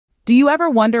Do you ever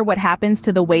wonder what happens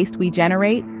to the waste we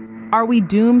generate? Are we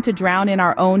doomed to drown in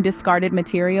our own discarded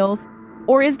materials?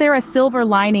 Or is there a silver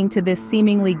lining to this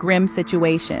seemingly grim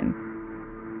situation?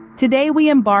 Today we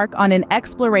embark on an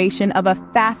exploration of a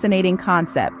fascinating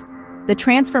concept, the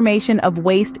transformation of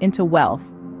waste into wealth.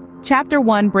 Chapter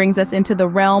 1 brings us into the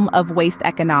realm of waste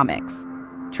economics.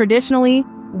 Traditionally,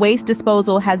 waste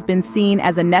disposal has been seen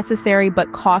as a necessary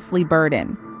but costly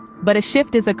burden. But a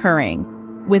shift is occurring,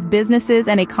 with businesses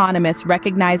and economists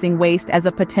recognizing waste as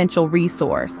a potential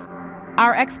resource.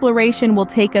 Our exploration will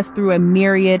take us through a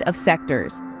myriad of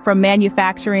sectors, from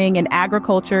manufacturing and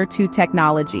agriculture to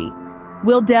technology.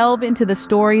 We'll delve into the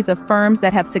stories of firms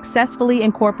that have successfully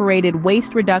incorporated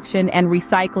waste reduction and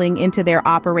recycling into their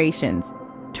operations,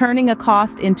 turning a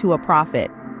cost into a profit.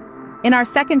 In our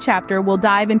second chapter, we'll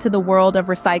dive into the world of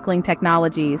recycling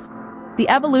technologies. The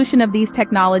evolution of these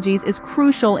technologies is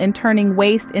crucial in turning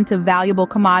waste into valuable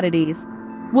commodities.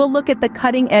 We'll look at the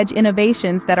cutting-edge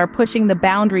innovations that are pushing the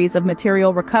boundaries of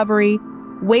material recovery,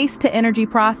 waste-to-energy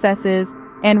processes,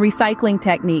 and recycling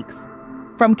techniques.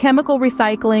 From chemical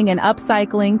recycling and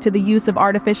upcycling to the use of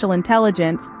artificial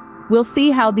intelligence, we'll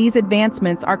see how these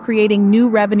advancements are creating new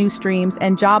revenue streams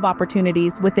and job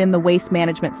opportunities within the waste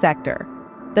management sector.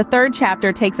 The third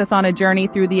chapter takes us on a journey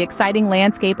through the exciting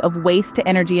landscape of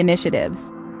waste-to-energy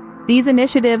initiatives. These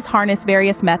initiatives harness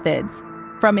various methods,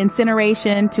 from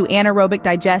incineration to anaerobic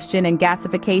digestion and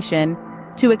gasification,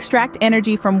 to extract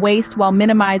energy from waste while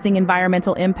minimizing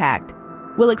environmental impact.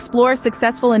 We'll explore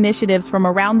successful initiatives from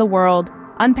around the world,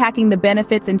 unpacking the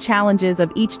benefits and challenges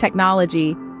of each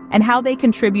technology and how they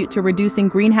contribute to reducing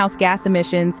greenhouse gas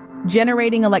emissions,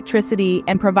 generating electricity,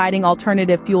 and providing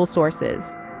alternative fuel sources.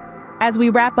 As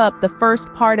we wrap up the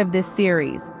first part of this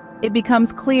series, it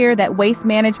becomes clear that waste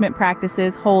management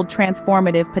practices hold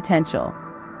transformative potential.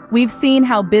 We've seen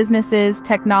how businesses,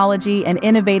 technology, and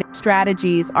innovative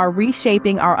strategies are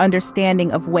reshaping our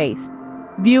understanding of waste,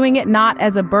 viewing it not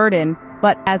as a burden,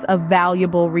 but as a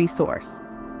valuable resource.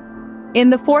 In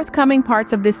the forthcoming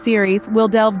parts of this series, we'll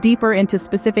delve deeper into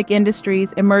specific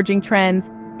industries, emerging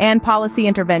trends, and policy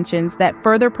interventions that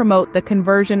further promote the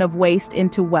conversion of waste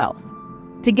into wealth.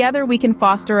 Together, we can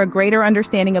foster a greater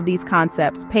understanding of these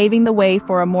concepts, paving the way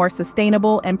for a more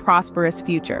sustainable and prosperous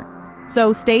future.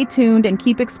 So stay tuned and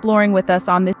keep exploring with us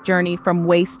on this journey from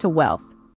waste to wealth.